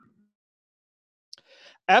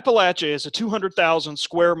Appalachia is a 200,000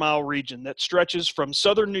 square mile region that stretches from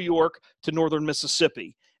southern New York to northern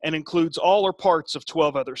Mississippi and includes all or parts of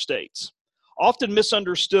 12 other states. Often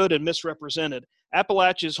misunderstood and misrepresented,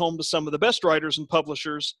 Appalachia is home to some of the best writers and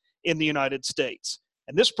publishers in the United States.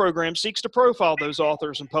 And this program seeks to profile those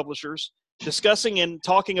authors and publishers, discussing and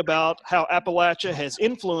talking about how Appalachia has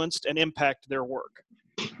influenced and impacted their work.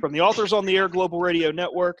 From the Authors on the Air Global Radio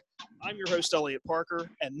Network, I'm your host, Elliot Parker,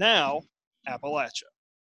 and now, Appalachia.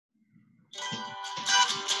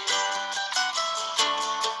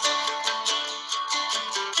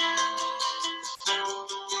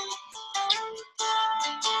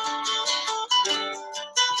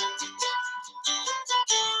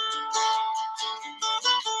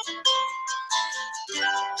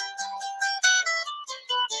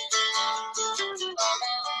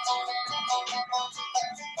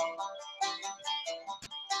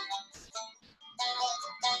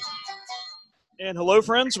 And hello,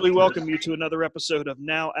 friends. We welcome you to another episode of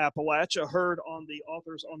Now Appalachia, heard on the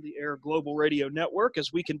Authors on the Air Global Radio Network,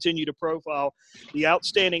 as we continue to profile the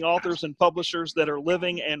outstanding authors and publishers that are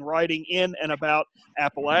living and writing in and about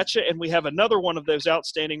Appalachia. And we have another one of those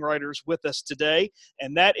outstanding writers with us today,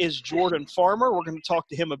 and that is Jordan Farmer. We're going to talk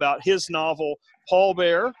to him about his novel,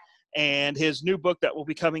 Pallbearer, and his new book that will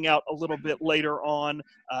be coming out a little bit later on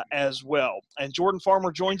as well. And Jordan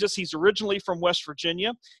Farmer joins us. He's originally from West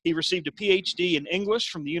Virginia. He received a PhD in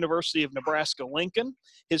English from the University of Nebraska-Lincoln.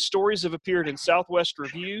 His stories have appeared in Southwest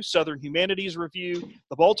Review, Southern Humanities Review,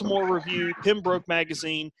 the Baltimore Review, Pembroke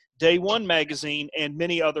Magazine, Day One Magazine, and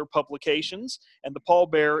many other publications. And The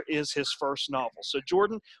Pallbearer is his first novel. So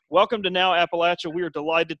Jordan, welcome to Now Appalachia. We are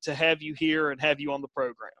delighted to have you here and have you on the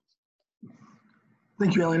program.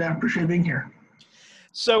 Thank you, Elliot. I appreciate being here.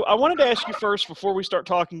 So I wanted to ask you first, before we start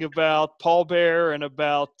talking about Pallbearer and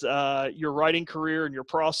about your writing career and your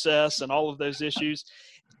process and all of those issues.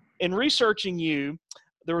 In researching you,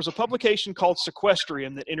 there was a publication called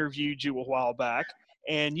Sequestrian that interviewed you a while back,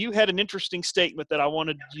 and you had an interesting statement that I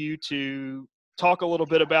wanted you to talk a little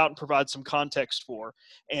bit about and provide some context for.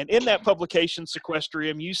 And in that publication,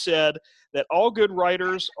 Sequestrian, you said that all good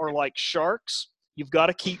writers are like sharks. You've got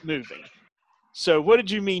to keep moving. So what did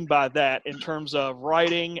you mean by that in terms of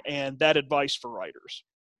writing and that advice for writers?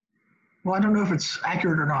 Well, I don't know if it's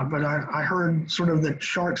accurate or not, but I heard sort of that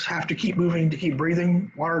sharks have to keep moving to keep breathing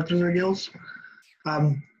water through their gills.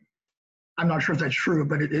 I'm not sure if that's true,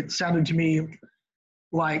 but it sounded to me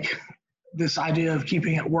like this idea of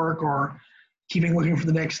keeping at work or keeping looking for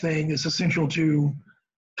the next thing is essential to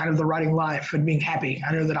kind of the writing life and being happy.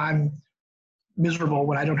 I know that I'm miserable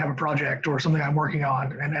when I don't have a project or something I'm working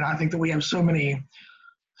on. And I think that we have so many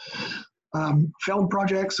failed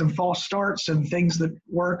projects and false starts and things that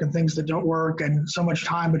work and things that don't work, and so much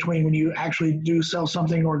time between when you actually do sell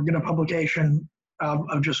something or get a publication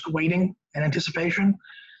of just waiting and anticipation,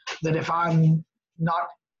 that if I'm not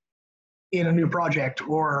in a new project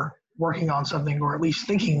or working on something, or at least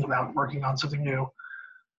thinking about working on something new,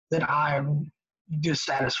 that I'm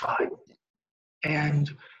dissatisfied. And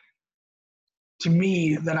to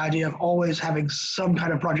me, that idea of always having some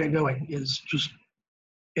kind of project going is just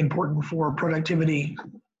important for productivity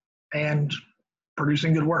and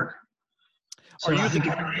producing good work. So I just think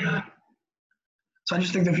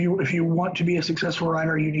that if you want to be a successful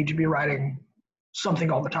writer, you need to be writing something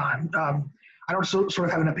all the time. I don't sort of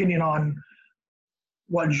have an opinion on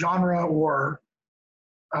what genre or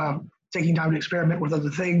taking time to experiment with other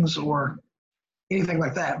things or anything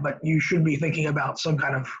like that, but you should be thinking about some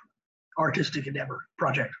kind of artistic endeavor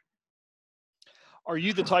project. Are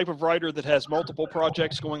you the type of writer that has multiple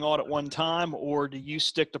projects going on at one time, or do you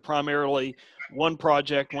stick to primarily one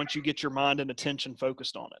project once you get your mind and attention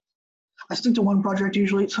focused on it? I stick to one project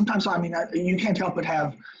usually. Sometimes, you can't help but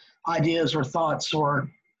have ideas or thoughts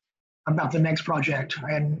or about the next project.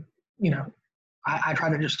 And, I try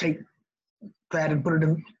to just take that and put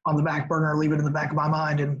it on the back burner, leave it in the back of my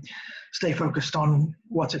mind and stay focused on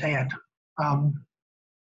what's at hand.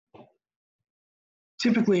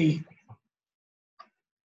 Typically,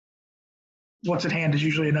 what's at hand is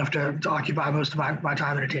usually enough to occupy most of my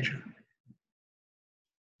time and attention.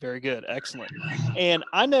 Very good. Excellent. And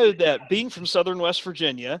I know that being from Southern West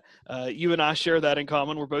Virginia, you and I share that in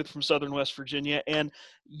common. We're both from Southern West Virginia, and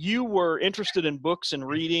you were interested in books and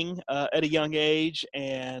reading at a young age,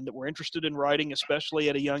 and were interested in writing, especially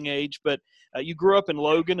at a young age. But you grew up in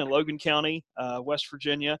Logan County, West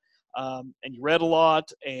Virginia, and you read a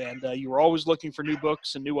lot, and you were always looking for new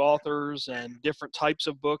books and new authors and different types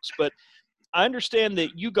of books. But I understand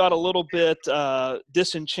that you got a little bit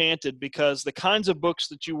disenchanted because the kinds of books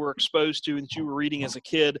that you were exposed to and that you were reading as a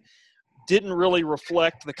kid didn't really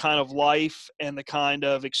reflect the kind of life and the kind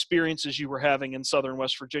of experiences you were having in Southern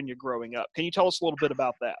West Virginia growing up. Can you tell us a little bit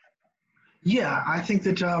about that? Yeah, I think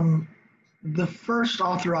that the first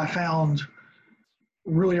author I found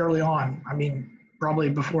really early on, I mean, probably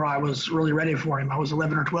before I was really ready for him, I was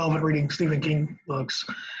 11 or 12 and reading Stephen King books.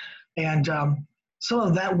 And some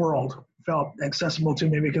of that world felt accessible to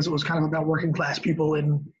me because it was kind of about working class people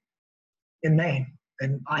in Maine.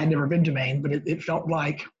 And I had never been to Maine, but it felt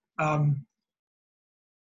like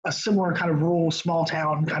a similar kind of rural, small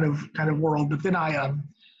town kind of world. But then I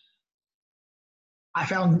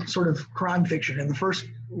found sort of crime fiction, and the first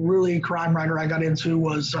really crime writer I got into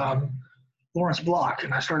was Lawrence Block,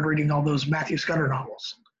 and I started reading all those Matthew Scudder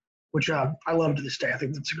novels, which I love to this day. I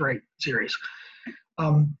think that's a great series.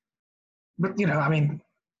 But I mean,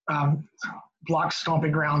 Block's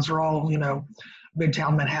stomping grounds are all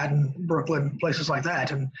Midtown Manhattan, Brooklyn, places like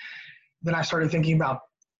that. And then I started thinking about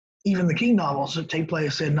even the King novels that take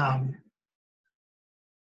place in a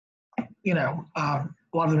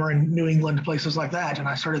lot of them are in New England, places like that. And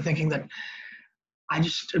I started thinking that I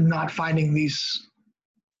just am not finding these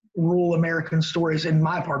rural American stories in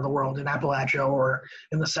my part of the world, in Appalachia or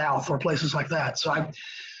in the South or places like that. So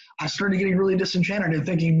I started getting really disenchanted and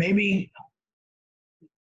thinking maybe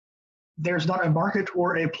there's not a market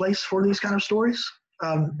or a place for these kind of stories.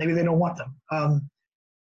 Maybe they don't want them.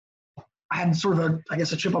 I had sort of a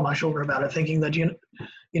chip on my shoulder about it, thinking that,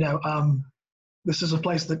 this is a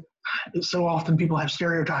place that so often people have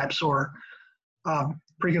stereotypes or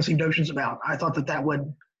preconceived notions about. I thought that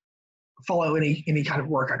would follow any kind of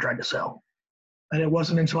work I tried to sell. And it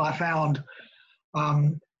wasn't until I found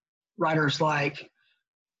writers like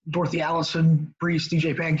Dorothy Allison, Priest,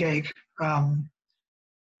 DJ Pancake,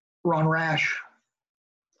 Ron Rash,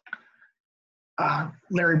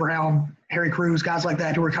 Larry Brown, Harry Crews, guys like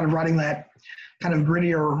that who were kind of writing that kind of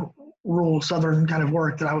grittier, rural Southern kind of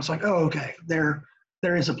work, that I was like, oh, okay, there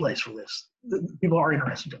is a place for this. People are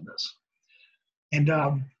interested in this.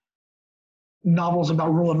 And novels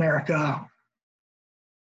about rural America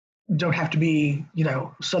don't have to be,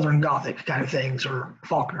 Southern Gothic kind of things or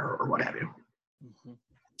Faulkner or what have you. Mm-hmm.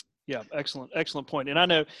 Yeah, excellent point. And I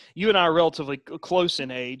know you and I are relatively close in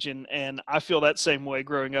age, and I feel that same way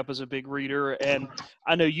growing up as a big reader. And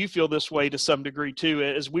I know you feel this way to some degree too,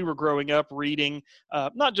 as we were growing up reading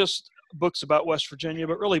not just books about West Virginia,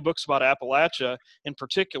 but really books about Appalachia in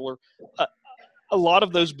particular. A lot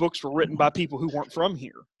of those books were written by people who weren't from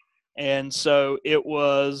here. And so it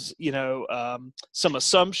was, some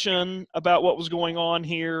assumption about what was going on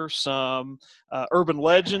here, some urban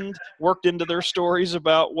legend worked into their stories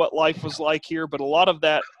about what life was like here. But a lot of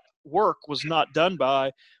that work was not done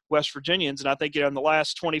by West Virginians. And I think, in the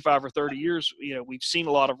last 25 or 30 years, we've seen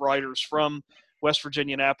a lot of writers from West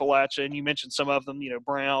Virginia and Appalachia, and you mentioned some of them,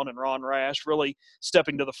 Brown and Ron Rash, really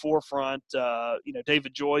stepping to the forefront.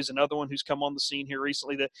 David Joy's another one who's come on the scene here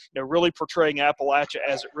recently that, really portraying Appalachia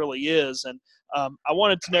as it really is. And I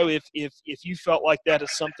wanted to know if you felt like that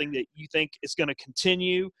is something that you think is going to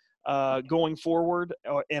continue going forward,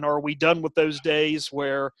 and are we done with those days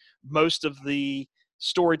where most of the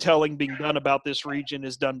storytelling being done about this region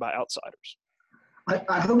is done by outsiders?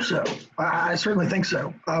 I hope so. I certainly think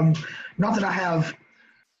so. Not that I have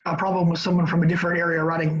a problem with someone from a different area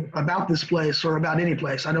writing about this place or about any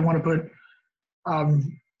place. I don't want to put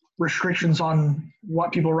restrictions on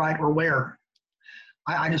what people write or where.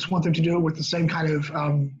 I just want them to do it with the same kind of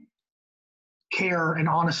care and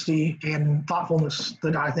honesty and thoughtfulness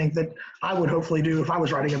that I think that I would hopefully do if I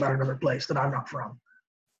was writing about another place that I'm not from,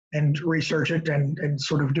 and research it and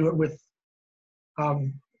sort of do it with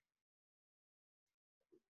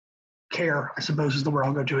care, I suppose is the word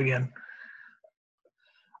I'll go to again.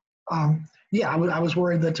 I was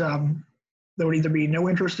worried that there would either be no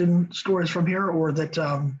interest in stories from here, or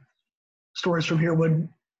that stories from here would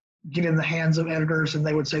get in the hands of editors and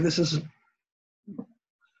they would say, this is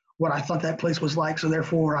what I thought that place was like, so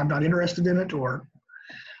therefore I'm not interested in it, or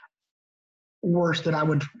worse, that I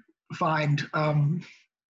would find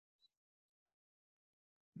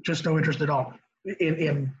just no interest at all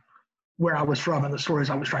in where I was from and the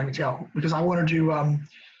stories I was trying to tell, because I wanted to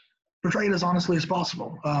portray it as honestly as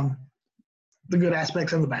possible, the good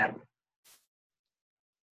aspects and the bad.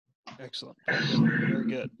 Excellent. Very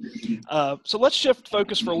good. So let's shift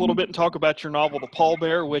focus for a little bit and talk about your novel, The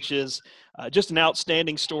Pallbearer, which is just an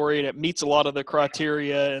outstanding story, and it meets a lot of the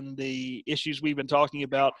criteria and the issues we've been talking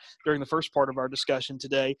about during the first part of our discussion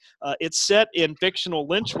today. It's set in fictional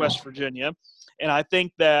Lynch, West Virginia, and I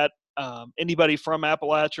think that Anybody from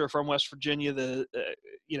Appalachia or from West Virginia that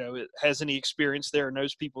has any experience there,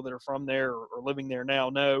 knows people that are from there or living there now,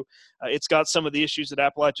 know it's got some of the issues that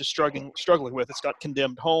Appalachia is struggling with. It's got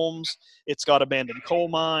condemned homes, it's got abandoned coal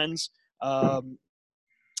mines,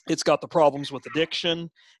 it's got the problems with addiction,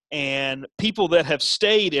 and people that have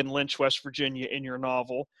stayed in Lynch, West Virginia in your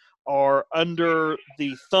novel are under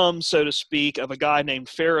the thumb, so to speak, of a guy named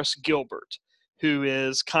Ferris Gilbert, who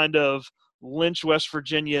is kind of Lynch, West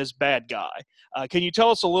Virginia's bad guy. Can you tell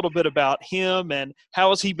us a little bit about him, and how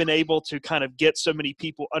has he been able to kind of get so many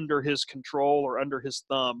people under his control or under his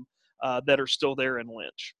thumb that are still there in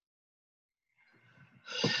Lynch?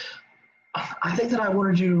 I think that I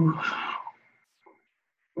wanted to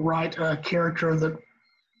write a character that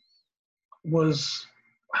was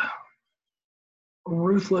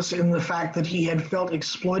ruthless in the fact that he had felt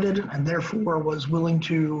exploited and therefore was willing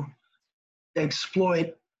to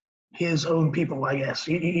exploit his own people, I guess.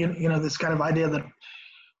 This kind of idea that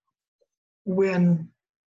when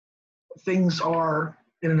things are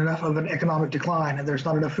in enough of an economic decline and there's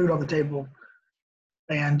not enough food on the table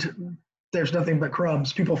and there's nothing but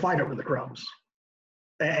crumbs, people fight over the crumbs.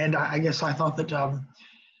 And I guess I thought that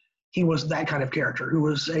he was that kind of character who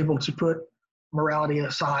was able to put morality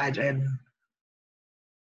aside and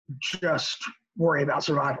just worry about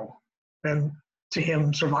survival. And to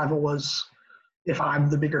him, survival was, if I'm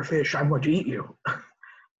the bigger fish, I'm going to eat you.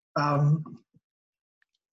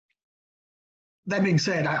 That being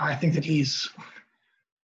said, I think that he's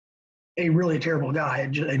a really terrible guy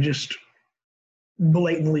and just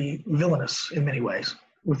blatantly villainous in many ways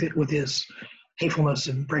with his hatefulness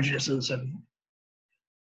and prejudices and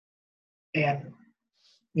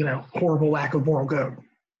horrible lack of moral code.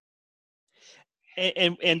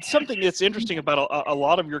 And something that's interesting about a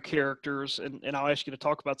lot of your characters, and I'll ask you to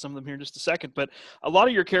talk about some of them here in just a second, but a lot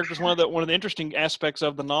of your characters, one of the interesting aspects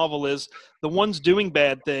of the novel is the ones doing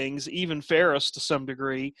bad things, even Ferris to some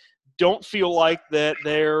degree, don't feel like that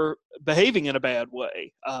they're behaving in a bad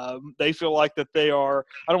way. They feel like that they are,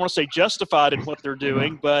 I don't want to say justified in what they're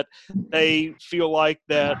doing, but they feel like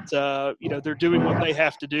that they're doing what they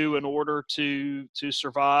have to do in order to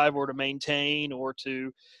survive or to maintain or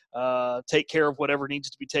to take care of whatever needs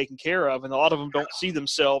to be taken care of. And a lot of them don't see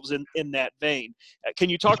themselves in that vein. Can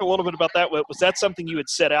you talk a little bit about that? Was that something you had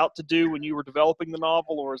set out to do when you were developing the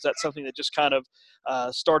novel, or is that something that just kind of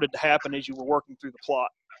started to happen as you were working through the plot?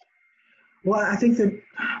 Well, I think that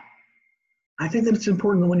it's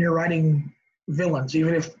important when you're writing villains,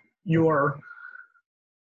 even if you're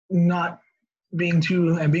not being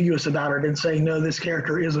too ambiguous about it and saying, no, this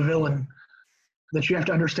character is a villain, that you have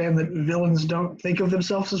to understand that villains don't think of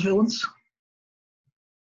themselves as villains.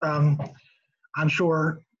 I'm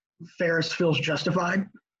sure Ferris feels justified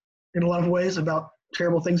in a lot of ways about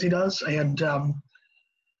terrible things he does, and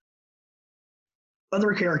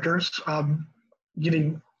other characters,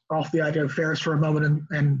 getting off the idea of Ferris for a moment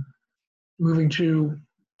and moving to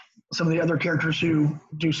some of the other characters who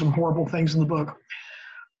do some horrible things in the book,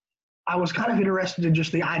 I was kind of interested in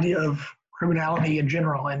just the idea of criminality in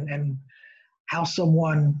general and how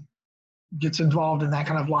someone gets involved in that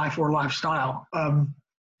kind of life or lifestyle. I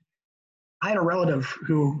had a relative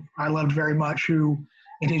who I loved very much who,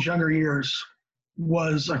 in his younger years,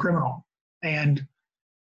 was a criminal. And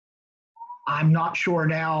I'm not sure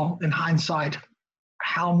now, in hindsight,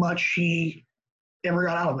 how much he ever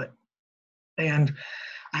got out of it. And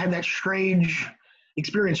I had that strange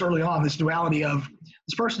experience early on, this duality of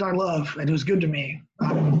this person I love and who's good to me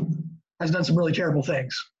has done some really terrible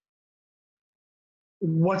things.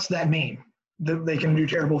 What's that mean? That they can do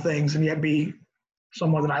terrible things and yet be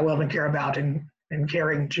someone that I love and care about and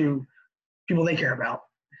caring to people they care about.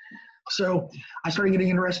 So I started getting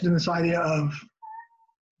interested in this idea of,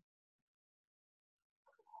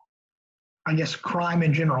 I guess, crime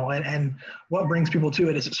in general and what brings people to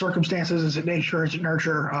it. Is it circumstances? Is it nature? Is it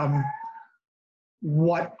nurture?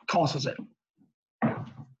 What causes it?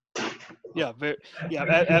 Yeah,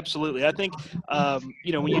 absolutely. I think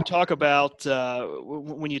when you talk about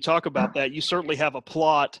that, you certainly have a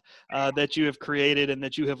plot that you have created and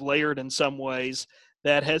that you have layered in some ways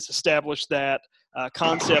that has established that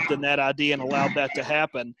concept and that idea and allowed that to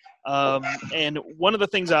happen. And one of the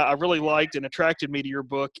things I really liked and attracted me to your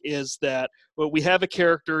book is that we have a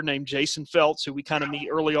character named Jason Feltz who we kind of meet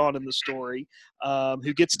early on in the story,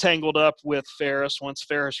 who gets tangled up with Ferris once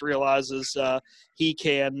Ferris realizes he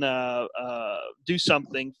can do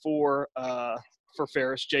something for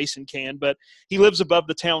Ferris. Jason can, but he lives above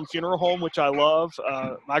the town funeral home, which I love.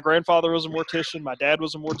 My grandfather was a mortician. My dad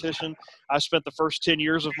was a mortician. I spent the first 10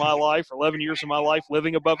 years of my life, or 11 years of my life,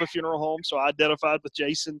 living above a funeral home, so I identified with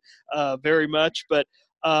Jason very much. But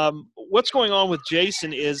What's going on with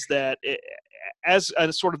Jason is that as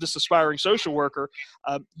a sort of this aspiring social worker,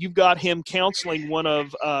 you've got him counseling one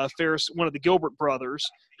of the Gilbert brothers,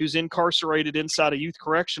 who's incarcerated inside a youth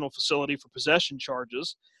correctional facility for possession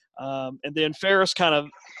charges. And then Ferris kind of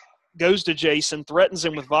goes to Jason, threatens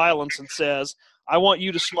him with violence, and says, I want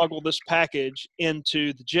you to smuggle this package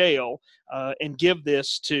into the jail and give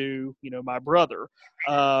this to, my brother.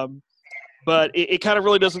 But it kind of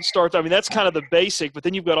really doesn't start. I mean, that's kind of the basic, but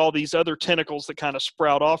then you've got all these other tentacles that kind of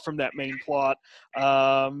sprout off from that main plot.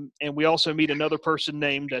 And we also meet another person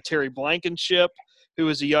named Terry Blankenship, who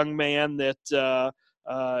is a young man that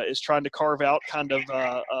is trying to carve out kind of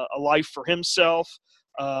a life for himself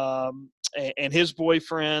and his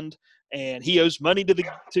boyfriend, and he owes money to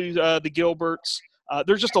the Gilberts.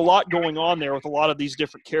 There's just a lot going on there with a lot of these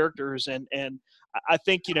different characters, and I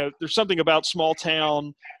think there's something about small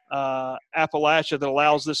town Appalachia that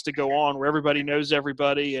allows this to go on, where everybody knows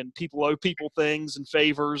everybody and people owe people things and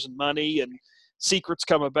favors and money and secrets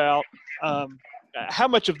come about. How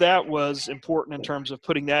much of that was important in terms of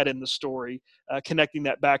putting that in the story, connecting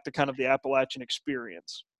that back to kind of the Appalachian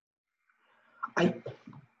experience?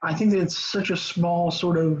 I think that it's such a small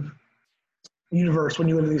sort of universe when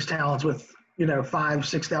you live in these towns with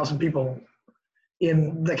 5,000-6,000 people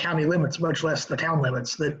in the county limits, much less the town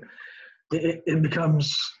limits, that it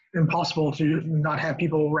becomes impossible to not have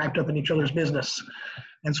people wrapped up in each other's business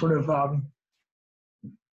and sort of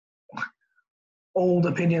old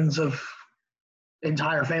opinions of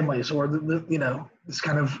entire families, or this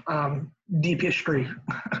kind of deep history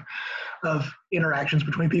of interactions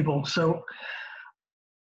between people. So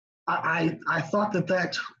I thought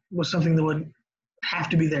that was something that would have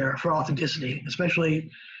to be there for authenticity,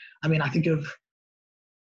 especially, I think of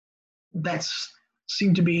that's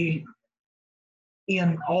seemed to be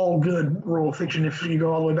in all good rural fiction. If you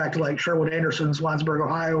go all the way back to like Sherwood Anderson's Winesburg,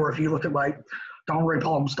 Ohio, or if you look at like Donald Ray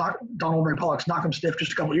Pollock's Knock 'em Stiff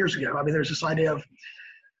just a couple of years ago. There's this idea of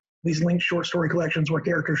these linked short story collections where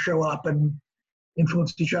characters show up and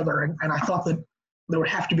influence each other. And I thought that there would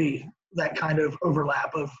have to be that kind of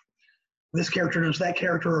overlap of this character knows that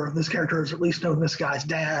character, or this character has at least known this guy's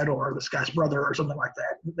dad or this guy's brother or something like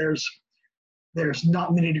that. There's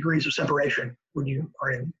not many degrees of separation when you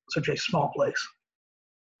are in such a small place.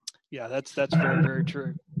 Yeah, that's very, very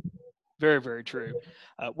true. Very, very true.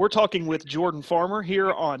 We're talking with Jordan Farmer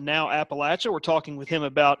here on Now Appalachia. We're talking with him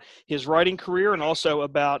about his writing career and also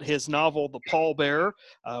about his novel, The Pallbearer,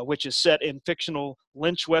 which is set in fictional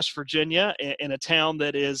Lynch, West Virginia, in a town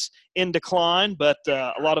that is in decline, but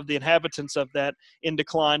a lot of the inhabitants of that in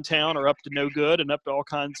decline town are up to no good and up to all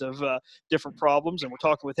kinds of different problems, and we're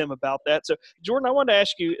talking with him about that. So, Jordan, I wanted to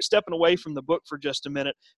ask you, stepping away from the book for just a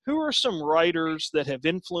minute, who are some writers that have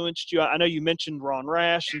influenced you? I know you mentioned Ron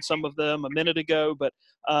Rash and some of them a minute ago, but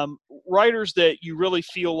writers that you really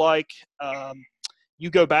feel like you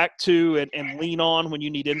go back to and lean on when you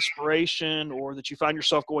need inspiration, or that you find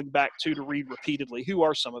yourself going back to read repeatedly. Who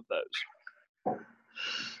are some of those?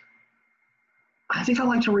 I think I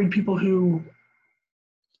like to read people who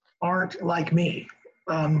aren't like me.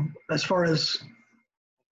 As far as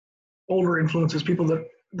older influences, people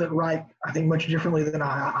that write, I think, much differently than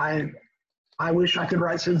I wish I could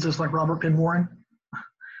write sentences like Robert Penn Warren.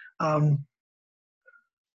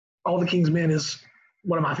 All the King's Men is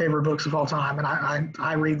one of my favorite books of all time, and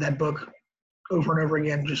I read that book over and over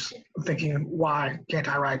again, just thinking, why can't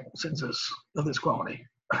I write sentences of this quality?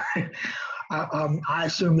 I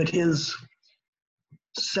assume that his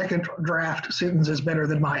second draft sentence is better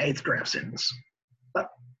than my eighth draft sentence.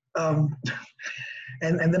 And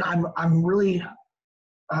then I'm really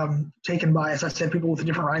taken by, as I said, people with a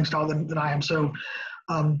different writing style than I am. So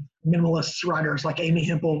minimalist writers like Amy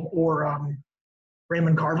Hempel or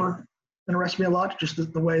Raymond Carver interest me a lot, just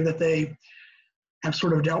the way that they have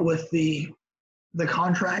sort of dealt with the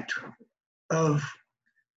contract of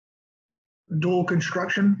dual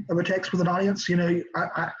construction of a text with an audience.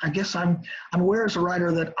 I guess I'm aware as a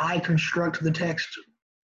writer that I construct the text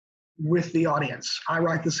with the audience. I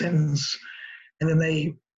write the sentence and then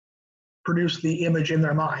they produce the image in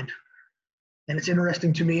their mind. And it's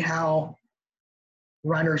interesting to me how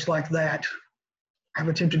writers like that have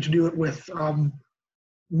attempted to do it with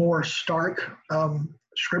more stark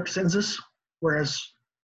script sentences, whereas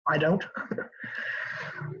I don't.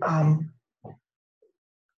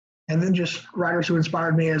 And then just writers who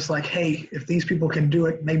inspired me as like, hey, if these people can do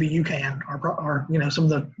it, maybe you can. Or some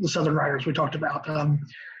of the Southern writers we talked about,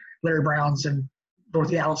 Larry Browns and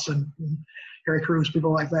Dorothy Allison, and Harry Crews,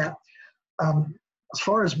 people like that. As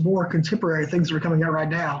far as more contemporary things that are coming out right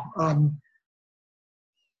now,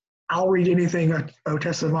 I'll read anything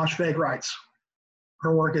Otessa Moshfegh writes.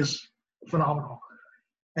 her work is phenomenal.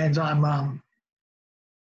 And I'm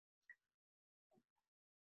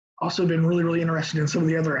also been really, really interested in some of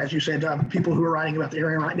the other, as you said, people who are writing about the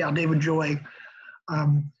area right now. David Joy,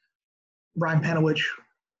 Brian Panowich,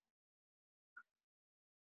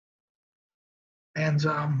 and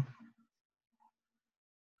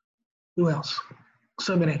who else?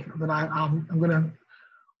 So many that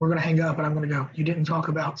we're gonna hang up and I'm gonna go, you didn't talk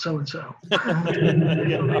about so and so.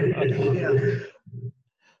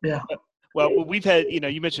 Yeah. Well, we've had,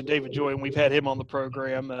 you mentioned David Joy, and we've had him on the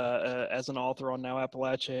program as an author on Now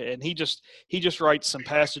Appalachia, and he just writes some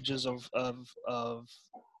passages of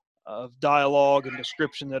dialogue and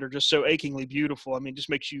description that are just so achingly beautiful. I mean, just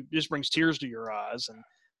brings tears to your eyes. And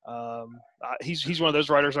he's one of those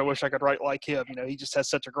writers I wish I could write like him. He just has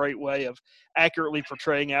such a great way of accurately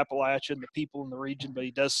portraying Appalachia and the people in the region, but he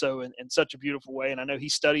does so in such a beautiful way. And I know he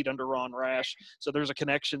studied under Ron Rash, so there's a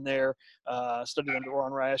connection there. Studied under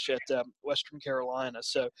Ron Rash at Western Carolina.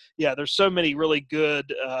 So yeah, there's so many really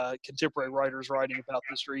good contemporary writers writing about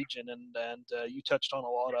this region, and you touched on a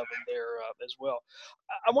lot of them there as well.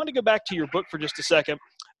 I want to go back to your book for just a second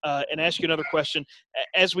and ask you another question.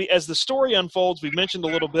 As the story unfolds, we've mentioned a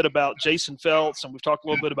little bit about Jason Feltz, and we've talked a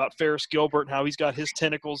little bit about Ferris Gilbert and how he's got his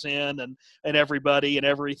tentacles in and everybody and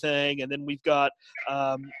everything. And then we've got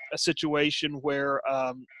a situation where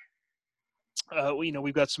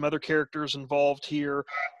we've got some other characters involved here,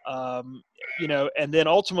 and then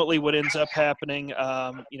ultimately what ends up happening,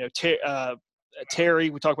 Terry,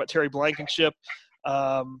 we talk about Terry Blankenship.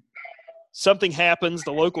 Something happens.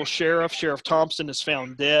 The local Sheriff Thompson, is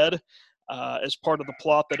found dead as part of the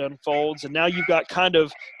plot that unfolds. And now you've got kind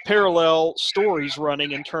of parallel stories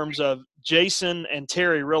running in terms of Jason and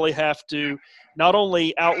Terry really have to not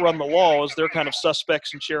only outrun the law as they're kind of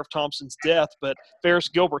suspects in Sheriff Thompson's death, but Ferris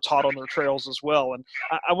Gilbert's hot on their trails as well. And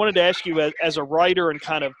I wanted to ask you, as a writer and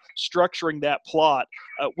kind of structuring that plot,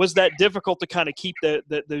 was that difficult to kind of keep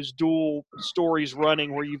those dual stories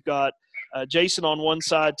running where you've got Jason on one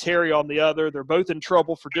side, Terry on the other? They're both in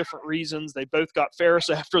trouble for different reasons. They both got Ferris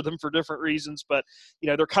after them for different reasons, but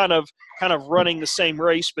they're kind of running the same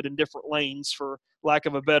race, but in different lanes, for lack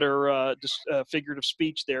of a better figurative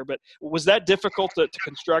speech there. But was that difficult to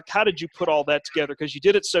construct? How did you put all that together? Because you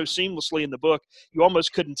did it so seamlessly in the book, you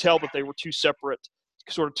almost couldn't tell that they were two separate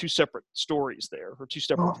stories there, or two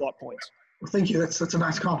separate plot points. Well, thank you. That's a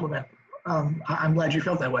nice compliment. I'm glad you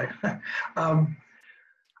felt that way.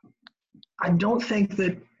 I don't think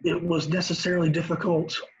that it was necessarily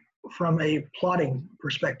difficult from a plotting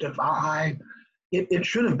perspective. It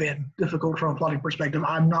should have been difficult from a plotting perspective.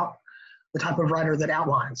 I'm not the type of writer that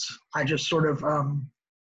outlines. I just sort of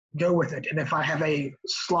go with it. And if I have a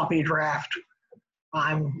sloppy draft,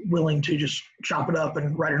 I'm willing to just chop it up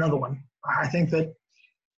and write another one. I think that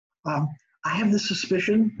I have this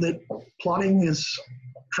suspicion that plotting is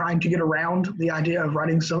trying to get around the idea of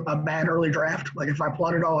writing a bad early draft. Like, if I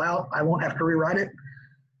plot it all out, I won't have to rewrite it.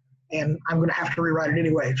 And I'm going to have to rewrite it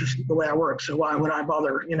anyway, just the way I work. So why would I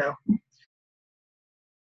bother,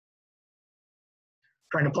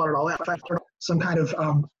 trying to plot it all out? If I plot some kind of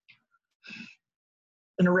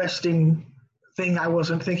interesting thing I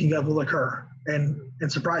wasn't thinking of will occur and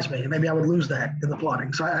surprise me. And maybe I would lose that in the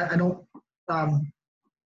plotting. So I don't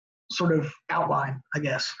sort of outline, I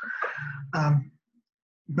guess.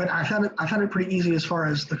 But I found it pretty easy as far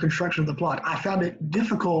as the construction of the plot. I found it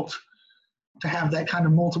difficult to have that kind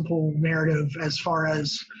of multiple narrative as far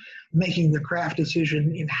as making the craft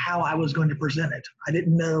decision in how I was going to present it. I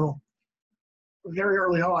didn't know very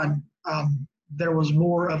early on there was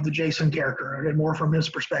more of the Jason character and more from his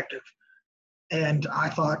perspective. And I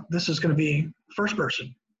thought, this is going to be first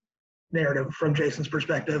person narrative from Jason's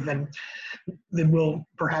perspective, and then we'll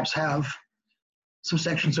perhaps have some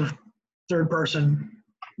sections of third person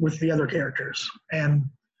with the other characters. And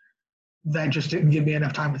that just didn't give me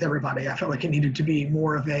enough time with everybody. I felt like it needed to be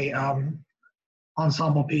more of a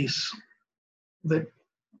ensemble piece that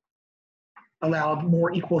allowed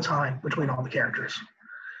more equal time between all the characters.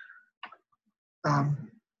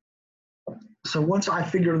 So once I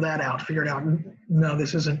figured out, no,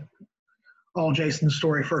 this isn't all Jason's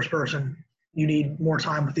story first person. You need more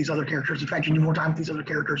time with these other characters. In fact, you need more time with these other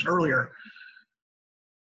characters earlier.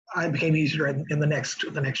 It became easier in the next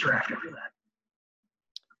draft after that.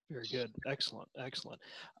 Very good. Excellent.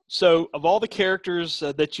 So of all the characters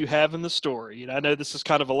that you have in the story, I know this is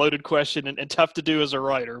kind of a loaded question and tough to do as a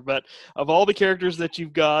writer, but of all the characters that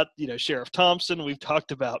you've got, Sheriff Thompson, we've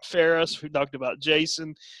talked about Ferris, we've talked about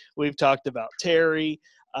Jason, we've talked about Terry.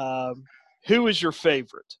 Who is your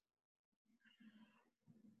favorite?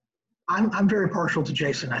 I'm very partial to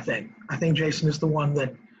Jason, I think. I think Jason is the one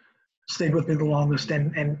that stayed with me the longest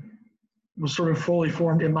and was sort of fully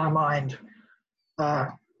formed in my mind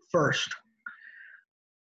first.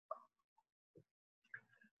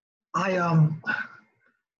 I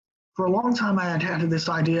for a long time I had this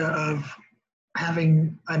idea of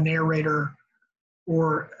having a narrator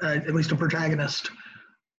or at least a protagonist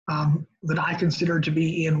that I considered to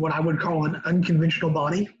be in what I would call an unconventional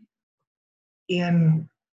body in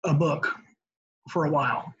a book for a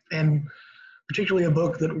while, and particularly a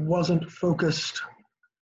book that wasn't focused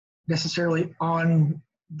necessarily on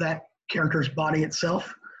that character's body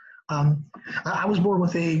itself. I was born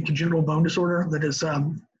with a congenital bone disorder that is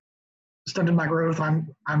stunted my growth.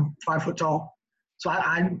 I'm 5 foot tall, so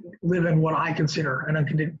I live in what I consider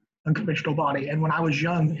an unconventional body. And when I was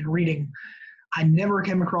young and reading, I never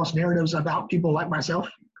came across narratives about people like myself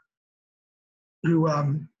who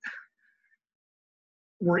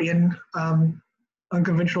were in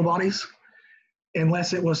unconventional bodies,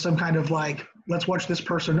 unless it was some kind of like, let's watch this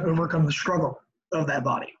person overcome the struggle of that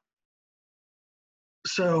body.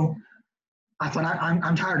 So I thought,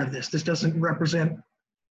 I'm tired of this. This doesn't represent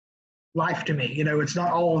life to me. You know, it's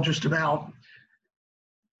not all just about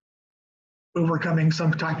overcoming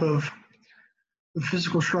some type of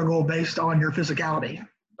physical struggle based on your physicality.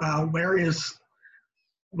 Where is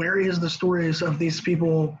the stories of these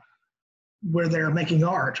people where they're making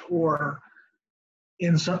art or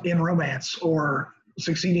in romance or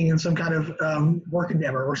succeeding in some kind of work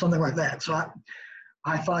endeavor or something like that? So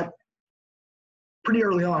I thought pretty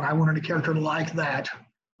early on I wanted a character like that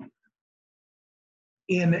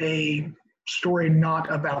in a story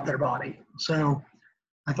not about their body. So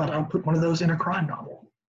I thought I'll put one of those in a crime novel.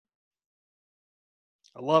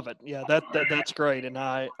 I love it. Yeah, that's great, and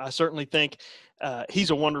I certainly think he's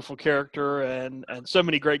a wonderful character, and so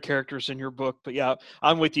many great characters in your book. But yeah,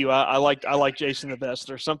 I'm with you. I like Jason the best.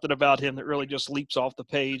 There's something about him that really just leaps off the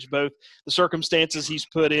page, both the circumstances he's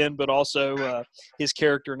put in, but also his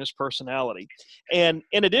character and his personality. And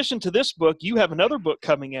in addition to this book, you have another book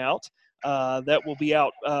coming out that will be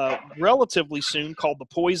out relatively soon called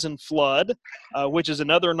The Poison Flood, which is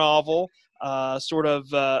another novel. Sort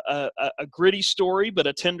of a gritty story, but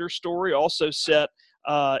a tender story, also set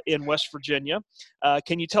in West Virginia.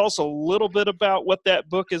 Can you tell us a little bit about what that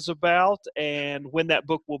book is about and when that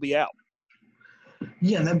book will be out?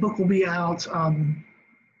 Yeah, that book will be out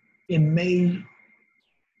in May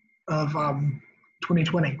of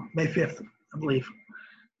 2020, May 5th, I believe.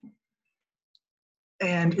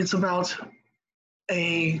 And it's about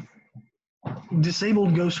a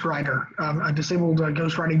disabled ghostwriter, a disabled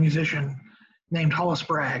ghostwriting musician named Hollis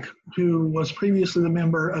Bragg, who was previously the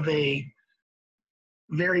member of a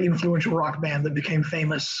very influential rock band that became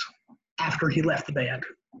famous after he left the band.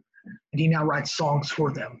 And he now writes songs for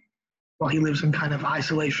them while he lives in kind of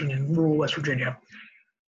isolation in rural West Virginia.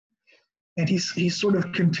 And he's sort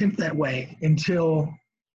of content that way until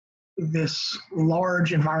this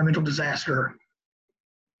large environmental disaster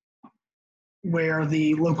where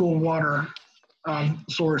the local water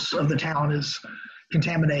source of the town is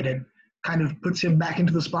contaminated kind of puts him back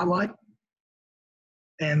into the spotlight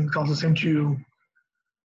and causes him to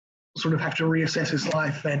sort of have to reassess his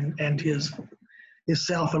life and his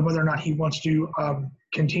self and whether or not he wants to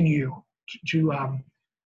continue to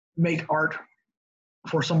make art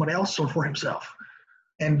for someone else or for himself.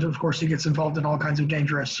 And of course, he gets involved in all kinds of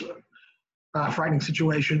dangerous, frightening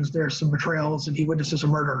situations. There's some betrayals, and he witnesses a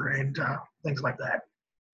murder and things like that.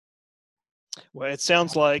 Well, it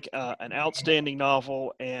sounds like an outstanding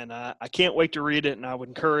novel, and I can't wait to read it. And I would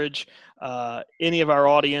encourage any of our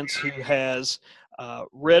audience who has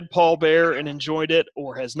read Paul Bear and enjoyed it,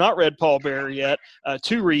 or has not read Paul Bear yet,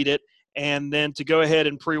 to read it, and then to go ahead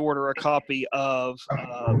and pre-order a copy of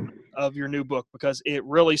your new book, because it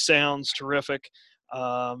really sounds terrific.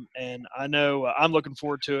 And I know I'm looking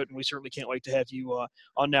forward to it, and we certainly can't wait to have you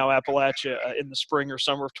on Now Appalachia in the spring or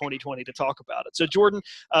summer of 2020 to talk about it. So, Jordan,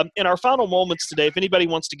 in our final moments today, if anybody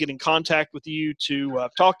wants to get in contact with you to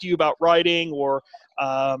talk to you about writing, or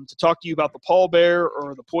to talk to you about the Paul Bear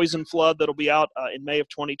or the Poison Flood that'll be out in May of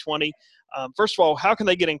 2020, first of all, how can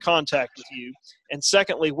they get in contact with you? And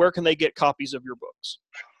secondly, where can they get copies of your books?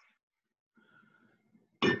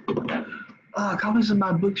 Copies of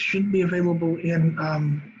my books should be available in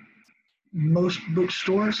most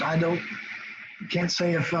bookstores. Can't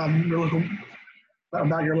say if your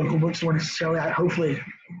local bookstore necessarily. I hope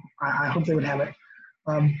they would have it.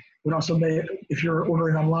 Would also be, if you're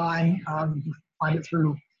ordering online, you can find it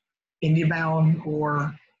through IndieBound,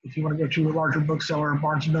 or if you want to go to a larger bookseller,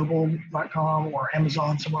 BarnesandNoble.com or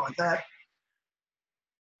Amazon, somewhere like that.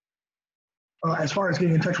 As far as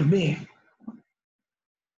getting in touch with me,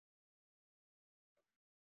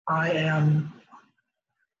 I am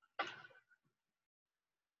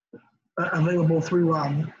available through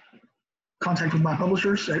contact with my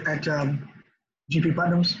publishers at GP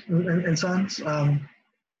Putnam's and Sons,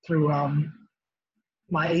 through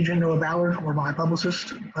my agent Noah Ballard or my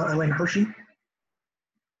publicist Elena Hershey.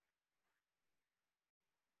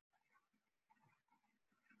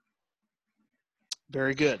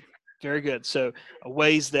 Very good. Very good. So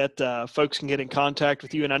ways that folks can get in contact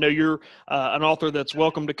with you. And I know you're an author that's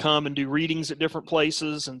welcome to come and do readings at different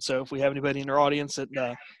places. And so if we have anybody in our audience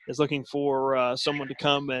that is looking for someone to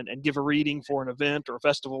come and give a reading for an event or a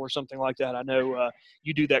festival or something like that, I know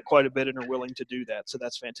you do that quite a bit and are willing to do that. So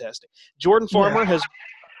that's fantastic. Jordan Farmer has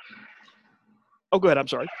 – oh, go ahead. I'm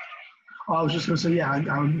sorry. I was just going to say, yeah,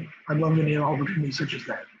 I'd love any opportunity such as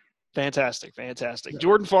that. Fantastic, fantastic.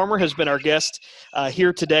 Jordan Farmer has been our guest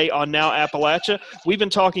here today on Now Appalachia. We've been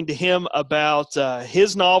talking to him about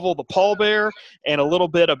his novel, The Pallbearer, and a little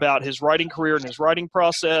bit about his writing career and his writing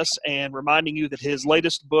process, and reminding you that his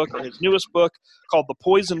latest book, or his newest book, called The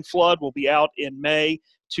Poison Flood, will be out in May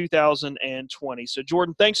 2020. So,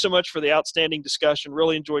 Jordan, thanks so much for the outstanding discussion.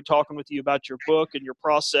 Really enjoyed talking with you about your book and your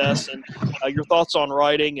process and your thoughts on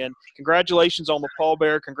writing. And congratulations on The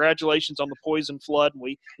Pallbearer. Congratulations on The Poison Flood. And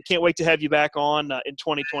we can't wait to have you back on in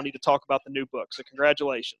 2020 to talk about the new book. So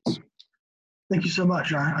congratulations. Thank you so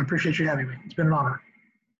much. I appreciate you having me. It's been an honor.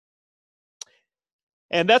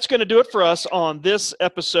 And that's going to do it for us on this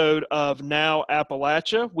episode of Now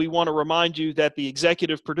Appalachia. We want to remind you that the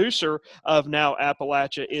executive producer of Now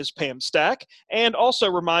Appalachia is Pam Stack, and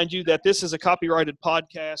also remind you that this is a copyrighted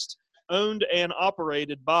podcast owned and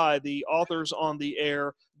operated by the Authors on the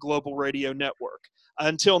Air Global Radio Network.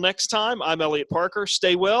 Until next time, I'm Elliot Parker.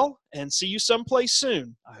 Stay well and see you someplace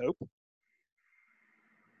soon, I hope.